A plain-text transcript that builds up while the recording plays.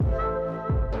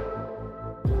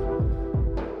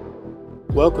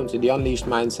Welcome to the Unleashed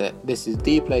Mindset. This is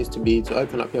the place to be to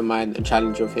open up your mind and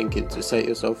challenge your thinking to set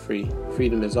yourself free.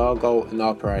 Freedom is our goal and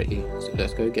our priority, so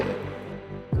let's go get it.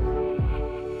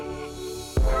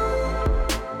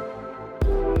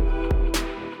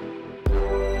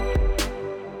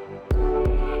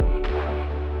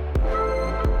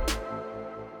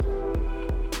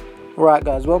 Alright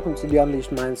guys, welcome to the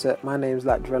Unleashed Mindset. My name is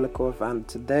Lat Drelikov, and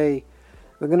today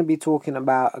we're going to be talking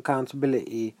about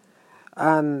accountability.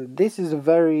 And this is a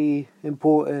very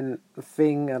important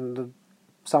thing and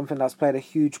something that's played a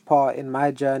huge part in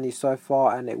my journey so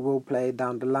far, and it will play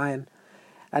down the line.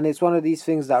 And it's one of these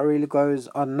things that really goes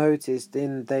unnoticed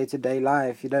in day-to-day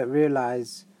life. You don't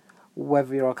realise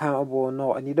whether you're accountable or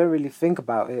not, and you don't really think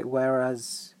about it,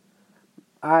 whereas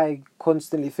I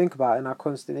constantly think about it and I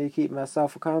constantly keep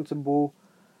myself accountable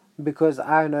because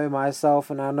I know myself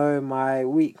and I know my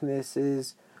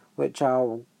weaknesses, which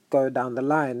I'll go down the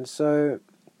line. So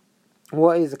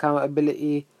what is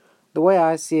accountability? The way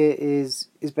I see it is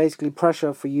basically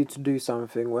pressure for you to do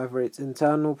something, whether it's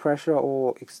internal pressure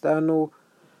or external.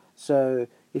 So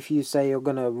if you say you're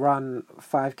going to run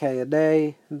 5k a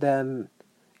day, then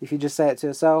if you just say it to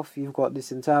yourself, you've got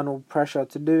this internal pressure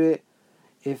to do it.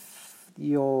 If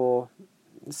you're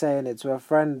saying it to a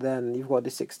friend, then you've got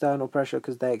this external pressure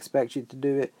because they expect you to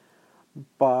do it.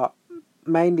 But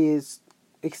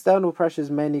external pressures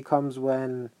mainly comes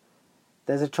when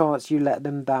there's a chance you let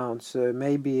them down. So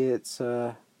maybe it's,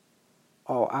 I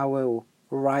will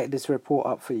write this report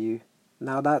up for you.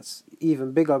 Now that's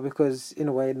even bigger because in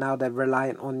a way now they're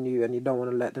reliant on you and you don't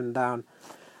want to let them down.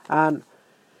 And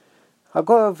I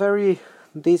got a very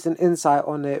decent insight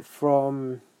on it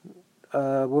from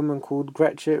a woman called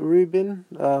Gretchen Rubin.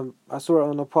 I saw it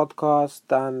on a podcast,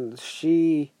 and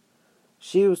she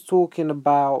was talking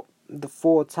about the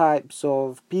 4 types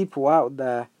of people out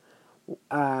there,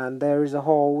 and there is a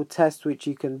whole test which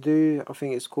you can do. I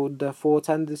think it's called the 4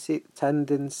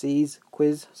 tendencies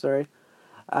quiz,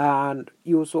 and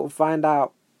you'll sort of find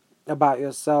out about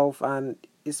yourself, and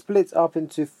it splits up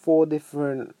into 4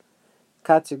 different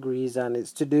categories, and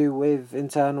it's to do with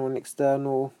internal and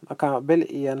external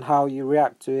accountability and how you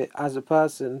react to it as a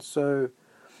person. So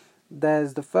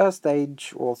there's the first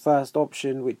stage or first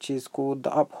option, which is called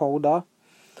the upholder.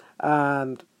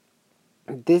 And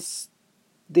this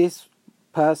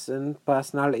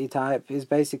personality type is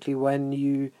basically when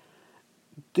you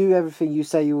do everything you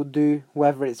say you will do,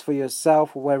 whether it's for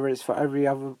yourself or whether it's for every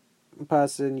other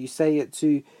person you say it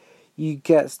to. You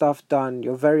get stuff done.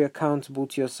 You're very accountable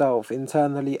to yourself,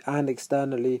 internally and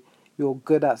externally. You're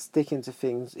good at sticking to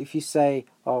things. If you say,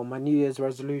 my New Year's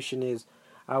resolution is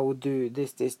I will do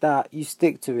this, that, you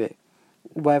stick to it.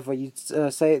 Whether you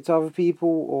say it to other people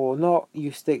or not,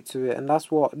 you stick to it, and that's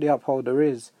what the upholder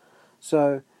is.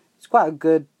 So it's quite a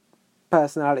good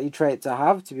personality trait to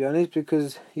have, to be honest,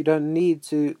 because you don't need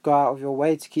to go out of your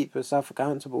way to keep yourself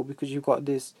accountable because you've got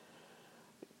this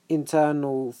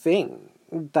internal thing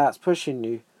that's pushing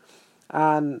you.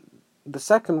 And the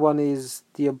second one is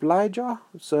the obliger.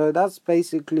 So that's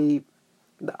basically,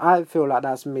 I feel like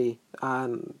that's me,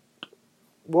 and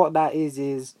what that is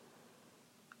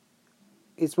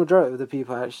it's majority of the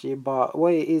people actually, but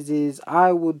what it is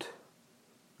I would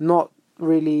not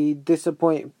really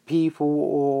disappoint people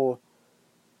or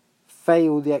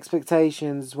fail the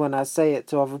expectations when I say it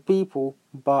to other people.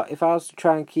 But if I was to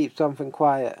try and keep something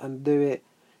quiet and do it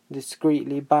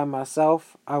discreetly by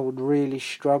myself, I would really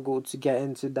struggle to get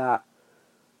into that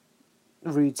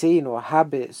routine or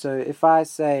habit. So if I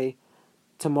say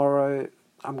tomorrow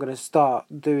I'm going to start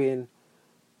doing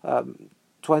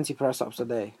 20 press-ups a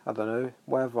day, I don't know,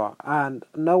 whatever, and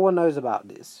no one knows about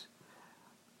this,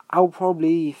 I'll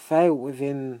probably fail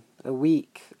within a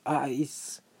week.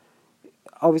 It's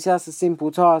obviously that's a simple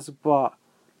task, but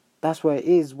that's where it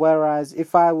is. Whereas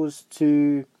if I was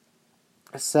to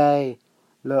say,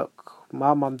 look,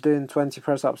 Mum, I'm doing 20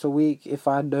 press-ups a week, if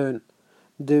I don't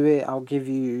do it, I'll give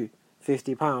you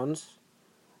 £50,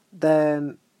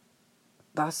 then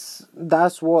that's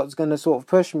what's going to sort of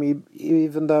push me,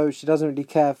 even though she doesn't really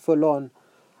care full on.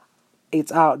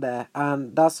 It's out there,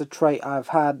 and that's a trait I've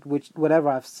had, which whenever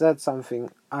I've said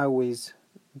something, I always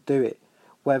do it.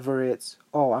 Whether it's,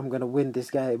 I'm going to win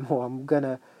this game, or I'm going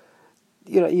to,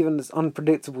 even this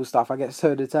unpredictable stuff, I get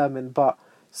so determined, but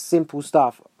simple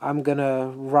stuff, I'm going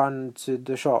to run to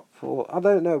the shop, or I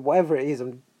don't know, whatever it is.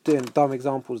 I'm doing dumb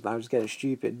examples now, I'm just getting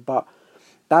stupid, but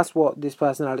that's what this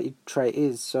personality trait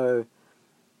is. So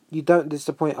you don't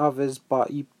disappoint others,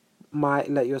 but you might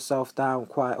let yourself down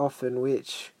quite often,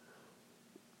 which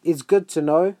is good to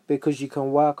know because you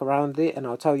can work around it, and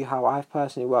I'll tell you how I've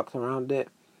personally worked around it.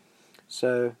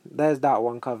 So there's that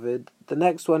one covered. The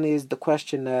next one is the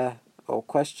questionnaire or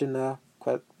questionnaire.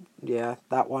 Yeah,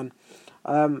 that one.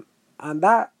 And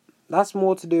that's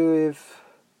more to do with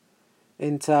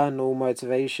internal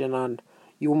motivation, and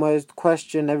you almost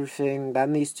question everything that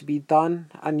needs to be done,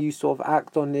 and you sort of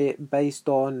act on it based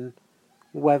on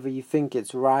whether you think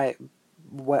it's right,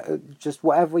 just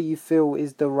whatever you feel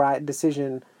is the right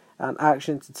decision and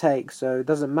action to take. So it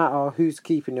doesn't matter who's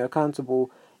keeping you accountable.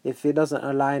 If it doesn't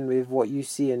align with what you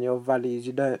see and your values,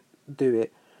 you don't do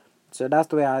it. So that's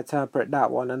the way I interpret that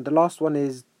one. And the last one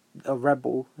is a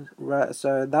rebel.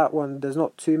 So that one, there's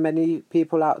not too many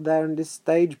people out there in this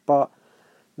stage, but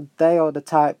they are the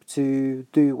type to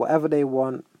do whatever they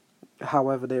want,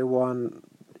 however they want,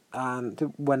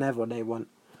 and whenever they want.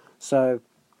 So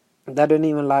they don't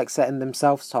even like setting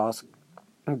themselves tasks.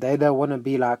 They don't want to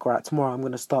be like, right, tomorrow I'm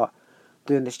going to start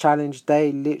doing this challenge.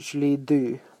 They literally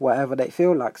do whatever they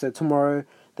feel like. So tomorrow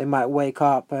they might wake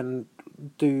up and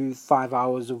do 5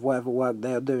 hours of whatever work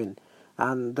they're doing.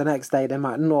 And the next day they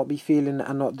might not be feeling it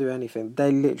and not do anything.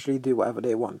 They literally do whatever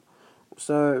they want.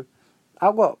 So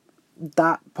I've got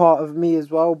that part of me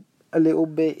as well a little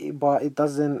bit, but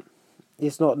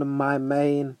it's not my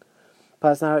main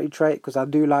personality trait, because I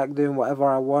do like doing whatever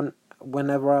I want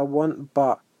whenever I want,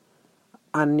 but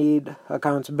I need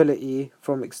accountability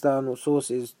from external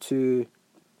sources to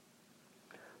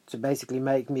basically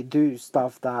make me do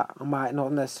stuff that I might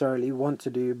not necessarily want to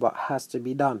do but has to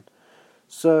be done.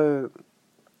 So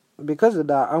because of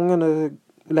that, I'm going to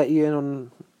let you in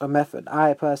on a method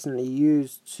I personally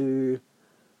use to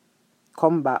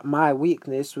combat my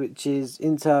weakness, which is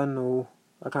internal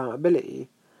accountability.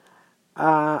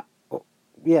 That's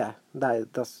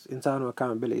internal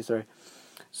accountability, sorry.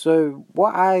 So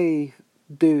what I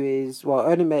do is, well,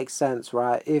 it only makes sense,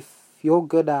 right? If you're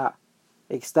good at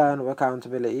external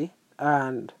accountability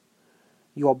and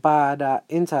you're bad at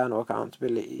internal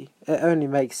accountability, it only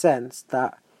makes sense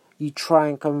that you try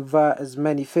and convert as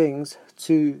many things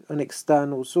to an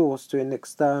external source, to an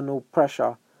external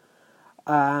pressure.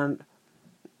 And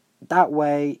that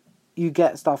way you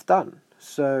get stuff done.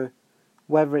 So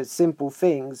whether it's simple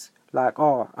things like,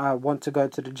 oh, I want to go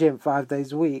to the gym 5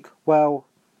 days a week, well,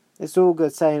 it's all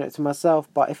good saying it to myself,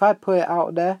 but if I put it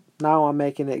out there, now I'm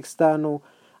making it external.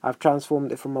 I've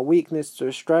transformed it from a weakness to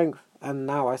a strength, and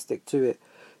now I stick to it.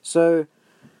 So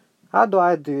how do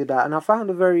I do that? And I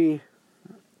found a very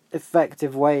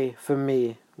effective way for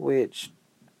me, which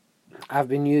I've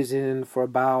been using for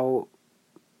about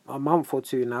a month or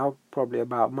two now, probably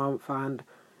about a month, and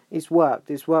it's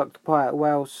worked quite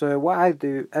well. So what I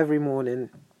do every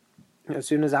morning, as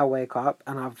soon as I wake up,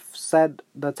 and I've said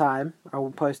the time, I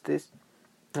will post this,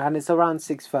 and it's around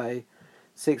 6:30,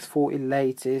 6:40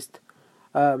 latest.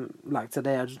 Like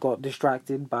today I just got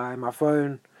distracted by my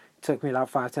phone. It took me like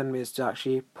 5-10 minutes to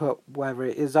actually put whether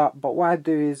it is up, but what I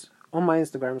do is on my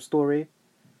Instagram story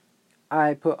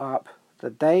I put up the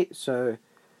date. So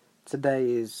today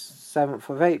is 7th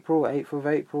of April, 8th of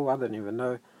April, I don't even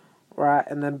know, right?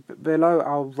 And then below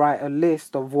I'll write a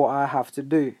list of what I have to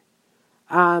do.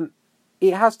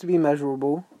 It has to be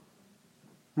measurable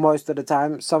most of the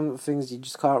time. Some things you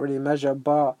just can't really measure,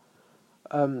 but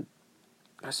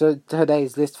so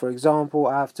today's list, for example,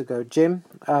 I have to go gym,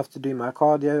 I have to do my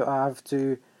cardio, I have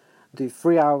to do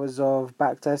 3 hours of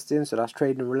back testing, so that's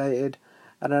trading related,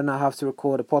 and then I have to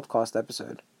record a podcast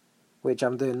episode, which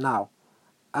I'm doing now,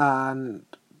 and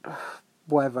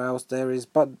whatever else there is.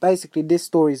 But basically this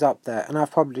story's up there and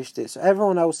I've published it so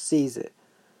everyone else sees it.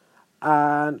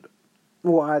 And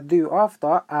what I do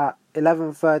after at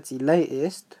 11:30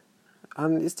 latest,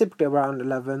 and it's typically around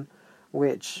 11,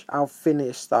 which I'll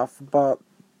finish stuff, but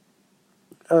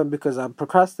because I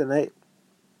procrastinate,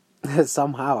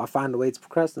 somehow I find a way to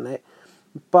procrastinate.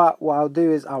 But what I'll do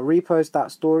is I'll repost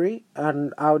that story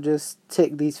and I'll just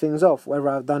tick these things off whether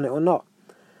I've done it or not.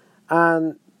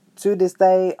 And to this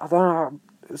day, I don't know.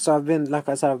 So I've been, like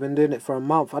I said, I've been doing it for a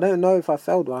month. I don't know if I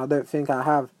failed one. I don't think I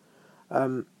have.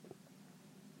 There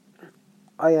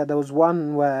was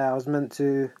one where I was meant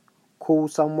to call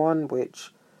someone,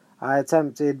 which I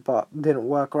attempted but didn't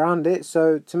work around it.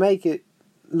 So to make it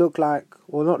look like,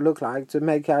 or not look like, to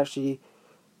make up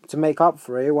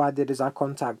for it, what I did is I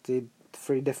contacted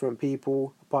 3 different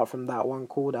people apart from that one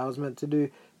call that I was meant to do,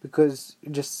 because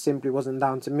it just simply wasn't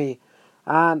down to me.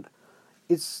 And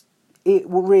it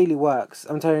really works.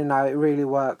 I'm telling you now, it really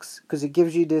works, because it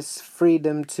gives you this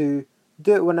freedom to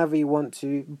do it whenever you want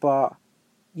to, but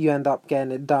you end up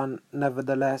getting it done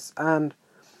nevertheless. And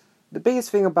the biggest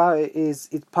thing about it is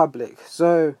it's public.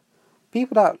 So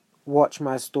people that watch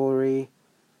my story,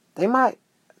 they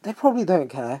probably don't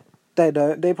care. They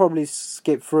don't. They probably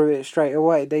skip through it straight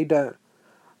away. They don't.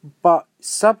 But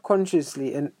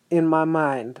subconsciously, in my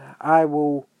mind, I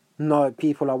will know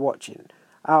people are watching.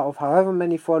 Out of however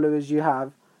many followers you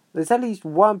have, there's at least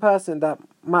one person that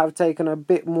might have taken a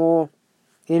bit more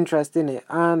interest in it.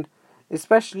 And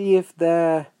especially if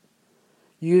they're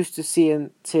used to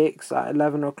seeing ticks at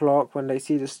 11 o'clock when they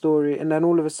see the story, and then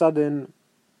all of a sudden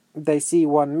they see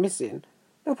one missing,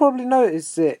 they'll probably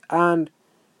notice it. And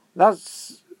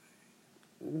that's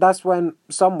when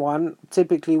someone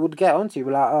typically would get onto you,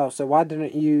 like, oh, so why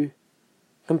didn't you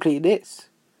complete this?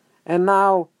 And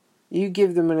now you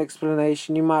give them an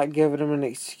explanation, you might give them an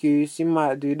excuse, you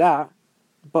might do that,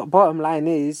 but bottom line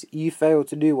is you failed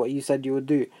to do what you said you would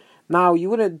do. Now, you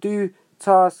wouldn't do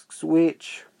tasks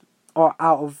which are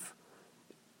out of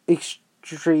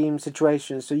extreme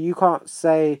situations, so you can't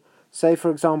say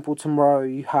for example tomorrow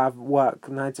you have work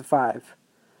 9 to 5,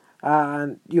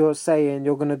 and you're saying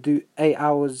you're going to do 8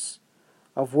 hours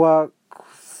of work,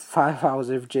 5 hours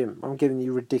of gym. I'm giving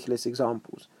you ridiculous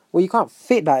examples. Well, you can't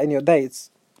fit that in your day.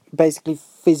 It's basically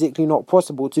physically not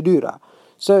possible to do that.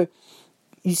 So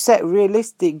you set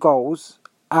realistic goals,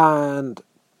 and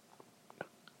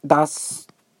then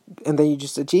you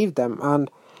just achieve them. And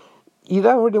you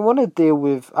don't really want to deal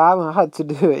with, I haven't had to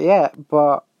do it yet,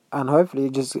 and hopefully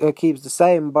it just keeps the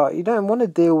same, but you don't want to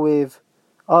deal with,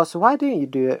 oh, so why didn't you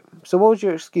do it? So what was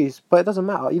your excuse? But it doesn't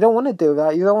matter. You don't want to deal with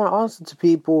that. You don't want to answer to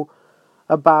people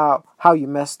about how you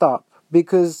messed up,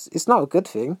 because it's not a good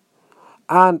thing.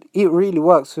 And it really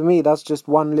works for me. That's just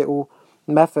one little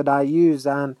method I use,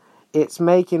 and it's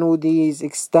making all these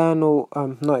internal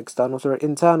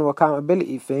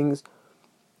accountability things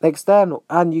external,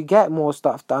 and you get more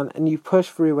stuff done and you push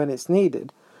through when it's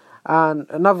needed. And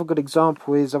another good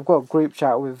example is I've got a group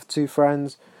chat with two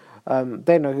friends.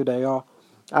 They know who they are,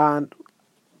 and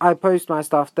I post my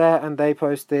stuff there and they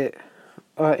post it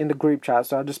in the group chat.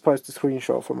 So I just post a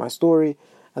screenshot from my story,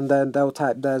 and then they'll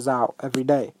type theirs out every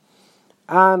day.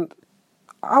 And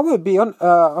I would be on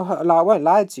I won't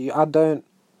lie to you, I don't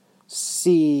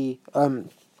see not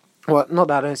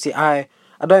that I don't see, I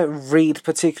don't read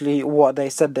particularly what they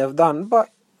said they've done, but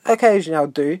occasionally I'll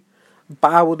do.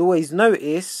 But I would always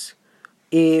notice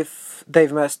if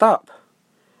they've messed up.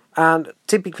 And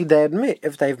typically they admit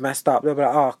if they've messed up. They'll be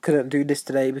like, oh, I couldn't do this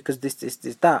today because this,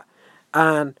 that.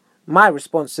 And my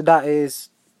response to that is,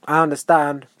 I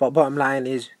understand, but bottom line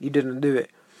is you didn't do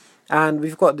it. And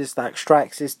we've got this like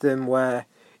strike system where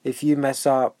if you mess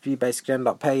up, you basically end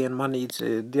up paying money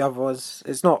to the others.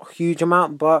 It's not a huge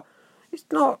amount, but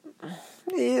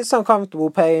it's uncomfortable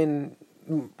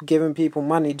giving people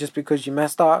money just because you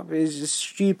messed up. It's just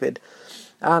stupid.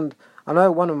 And I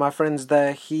know one of my friends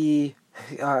there, I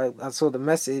saw the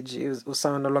message, it was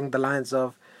something along the lines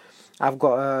of, I've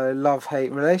got a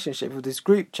love-hate relationship with this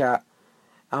group chat.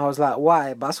 And I was like,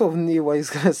 why? But I sort of knew what he was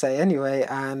going to say anyway,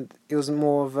 and it was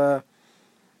more of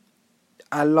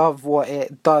I love what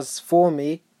it does for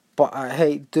me, but I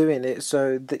hate doing it.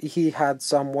 So he had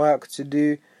some work to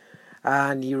do,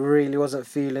 and he really wasn't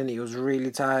feeling, he was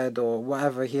really tired or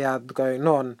whatever he had going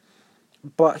on,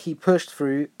 but he pushed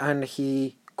through and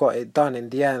he got it done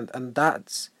in the end. And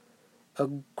that's a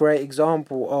great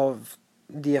example of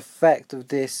the effect of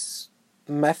this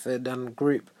method and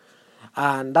group,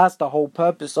 and that's the whole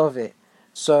purpose of it.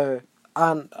 So,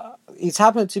 and it's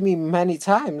happened to me many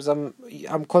times. I'm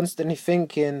constantly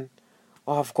thinking,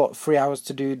 oh, I've got 3 hours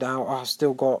to do now, I've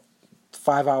still got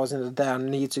 5 hours in the day, I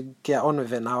need to get on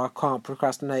with it now, I can't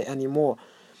procrastinate anymore.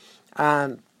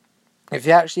 And if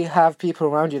you actually have people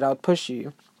around you that would push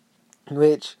you,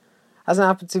 which hasn't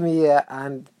happened to me yet,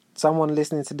 and someone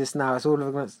listening to this now, it's all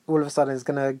of a sudden it's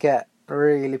gonna get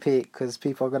really peaked because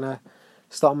people are gonna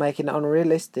start making it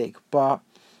unrealistic. But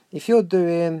if you're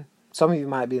doing, some of you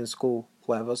might be in school,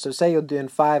 whatever, so say you're doing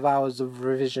 5 hours of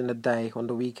revision a day on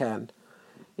the weekend.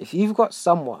 If you've got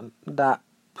someone that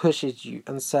pushes you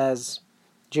and says,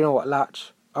 do you know what,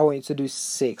 Latch, I want you to do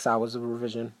 6 hours of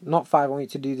revision, not 5, I want you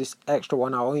to do this extra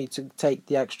 1 hour, I want you to take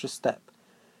the extra step,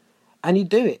 and you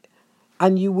do it,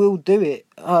 and you will do it.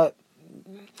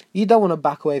 You don't want to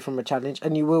back away from a challenge,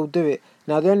 and you will do it.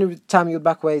 Now, the only time you'll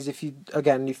back away is if you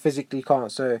physically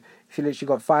can't. So if you literally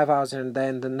got 5 hours and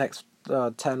then the next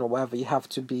 10 or whatever, you have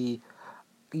to be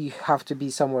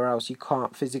somewhere else, you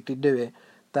can't physically do it,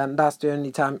 then that's the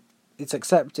only time it's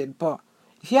accepted. But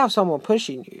if you have someone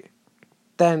pushing you,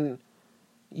 then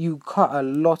you cut a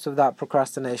lot of that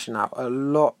procrastination out,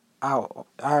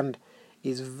 and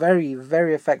it's very,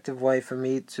 very effective way for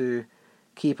me to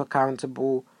keep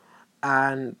accountable.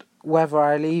 And whether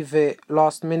I leave it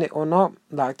last minute or not,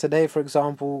 like today for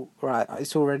example, right,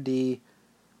 it's already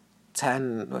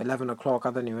 10 or 11 o'clock,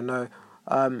 I don't even know,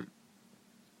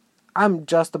 I'm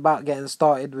just about getting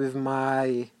started with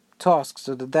my tasks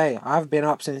of the day. I've been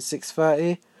up since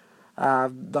 6:30.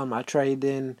 I've done my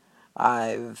trading.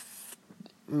 I've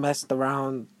messed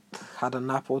around, had a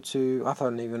nap or two. I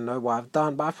don't even know what I've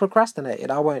done, but I've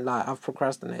procrastinated. I won't lie, I've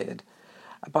procrastinated.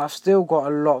 But I've still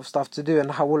got a lot of stuff to do,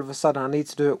 and how all of a sudden I need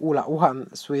to do it all at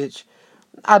once, which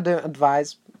I don't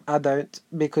advise. I don't,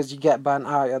 because you get burnt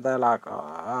out. You're there like,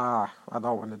 I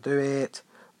don't want to do it,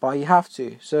 but you have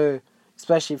to. So,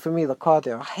 especially for me, the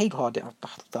cardio, I hate cardio.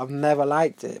 I've never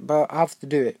liked it, but I have to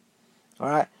do it. All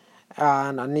right,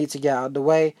 and I need to get out of the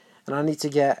way, and I need to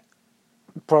get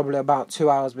probably about 2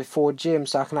 hours before gym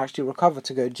so I can actually recover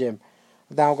to go gym.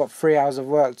 Now I've got 3 hours of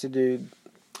work to do.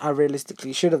 I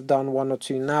realistically should have done 1 or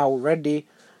 2 now already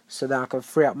so that I can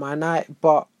free up my night,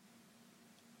 but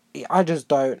I just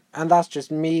don't. And that's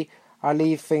just me. I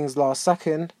leave things last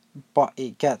second, but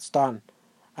it gets done.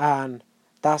 And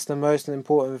that's the most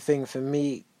important thing for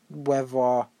me,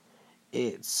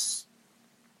 it's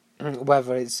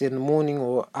whether it's in the morning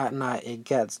or at night, it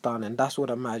gets done, and that's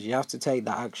what matters. You have to take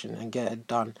that action and get it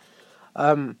done.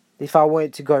 If I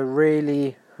wanted to go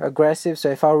really aggressive, so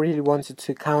if I really wanted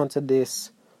to counter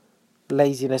this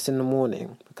laziness in the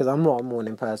morning, because I'm not a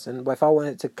morning person, but if I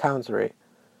wanted to counter it,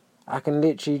 I can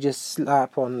literally just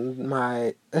slap on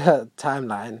my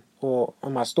timeline or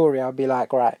on my story. I'll be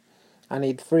like, right, I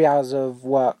need 3 hours of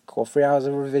work or 3 hours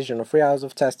of revision or 3 hours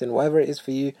of testing, whatever it is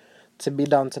for you, to be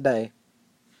done today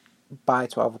by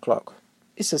 12 o'clock.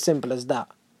 It's as simple as that.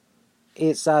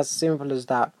 It's as simple as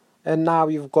that. And now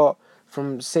you've got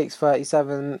from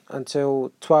 6:37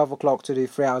 until 12 o'clock to do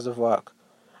 3 hours of work.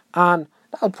 And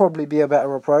that would probably be a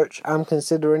better approach. I'm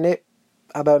considering it.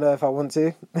 I don't know if I want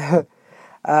to.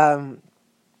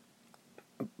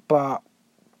 But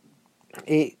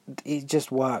it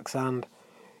just works, and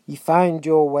you find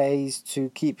your ways to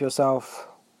keep yourself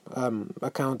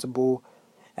accountable.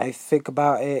 And think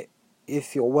about it.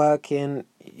 If you're working,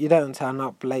 you don't turn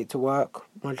up late to work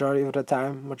majority of the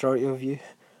time, majority of you.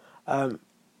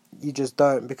 You just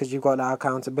don't, because you've got that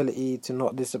accountability to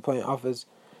not disappoint others.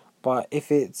 But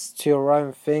if it's to your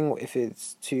own thing, if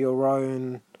it's to your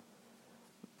own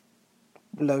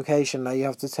location that you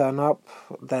have to turn up,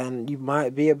 then you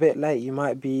might be a bit late, you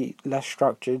might be less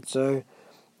structured. So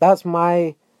that's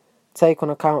my take on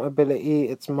accountability.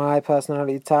 It's my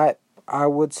personality type. I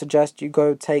would suggest you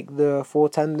go take the 4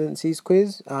 tendencies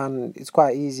quiz, and it's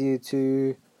quite easy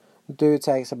to do. It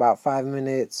takes about 5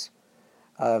 minutes,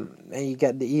 and you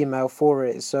get the email for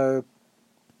it. So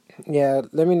yeah,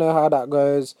 let me know how that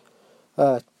goes.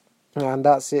 And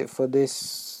that's it for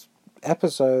this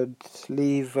episode.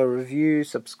 Leave a review,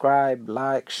 subscribe,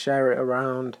 like, share it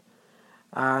around.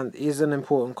 And it's an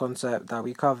important concept that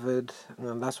we covered,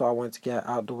 and that's what I wanted to get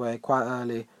out the way quite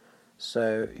early,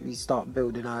 so we start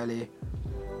building early.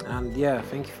 And yeah,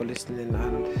 thank you for listening,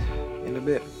 and in a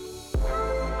bit.